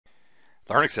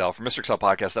Learn Excel from Mr. Excel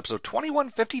Podcast, episode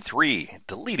 2153,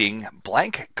 Deleting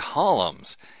Blank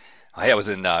Columns. Hey, I was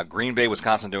in Green Bay,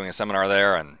 Wisconsin doing a seminar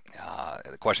there, and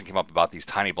the question came up about these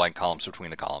tiny blank columns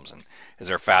between the columns, and is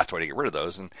there a fast way to get rid of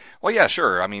those? And, well, yeah,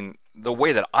 sure. I mean, the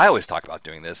way that I always talk about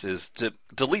doing this is to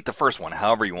delete the first one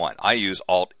however you want. I use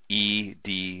ALT+E,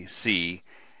 D, C,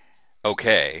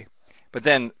 OK. But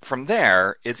then from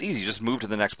there, it's easy. Just move to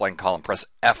the next blank column. Press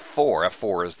F4.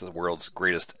 F4 is the world's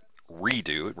greatest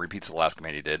redo. It repeats the last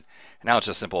command you did. And now it's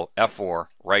just simple F4,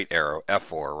 right arrow,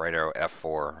 F4, right arrow,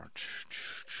 F4.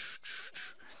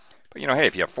 But, hey,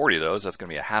 if you have 40 of those, that's going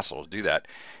to be a hassle to do that.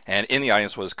 And in the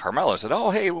audience was Carmella. Said, oh,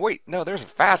 hey, wait, no, there's a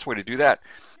fast way to do that.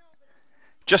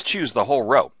 Just choose the whole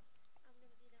row.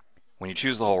 When you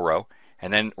choose the whole row,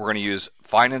 and then we're going to use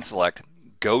Find and Select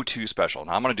Go To Special.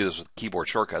 Now, I'm going to do this with keyboard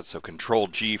shortcuts, so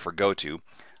Ctrl-G for Go To,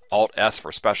 Alt-S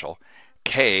for Special,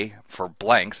 K for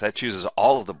blanks. That chooses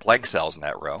all of the blank cells in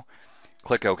that row.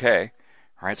 Click OK.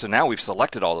 All right, so now we've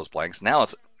selected all those blanks. Now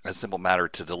it's a simple matter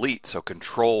to delete, so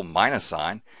Control minus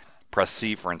sign, press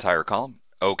C for entire column,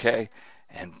 OK,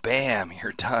 and bam,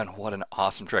 you're done. What an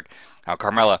awesome trick. Now,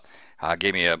 Carmella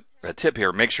gave me a tip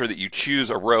here. Make sure that you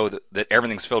choose a row that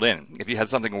everything's filled in. If you had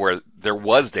something where there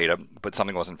was data, but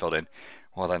something wasn't filled in,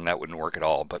 well, then that wouldn't work at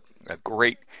all. But a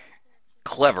great,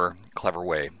 clever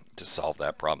way to solve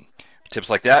that problem. Tips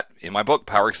like that in my book,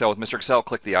 Power Excel with Mr. Excel.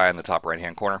 Click the eye in the top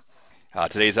right-hand corner.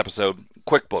 Today's episode,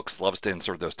 Quickbooks loves to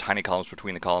insert those tiny columns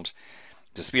between the columns.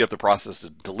 To speed up the process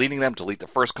of deleting them, delete the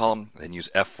first column, then use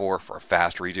F4 for a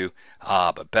fast redo.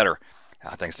 But better.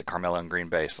 Thanks to Carmella in Green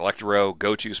Bay. Select a row,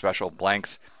 Go To Special,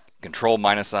 blanks, Control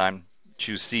minus sign,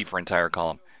 choose C for entire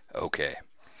column. OK.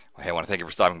 Well, hey, I want to thank you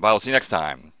for stopping by. We'll see you next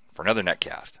time for another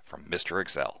netcast from Mr.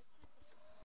 Excel.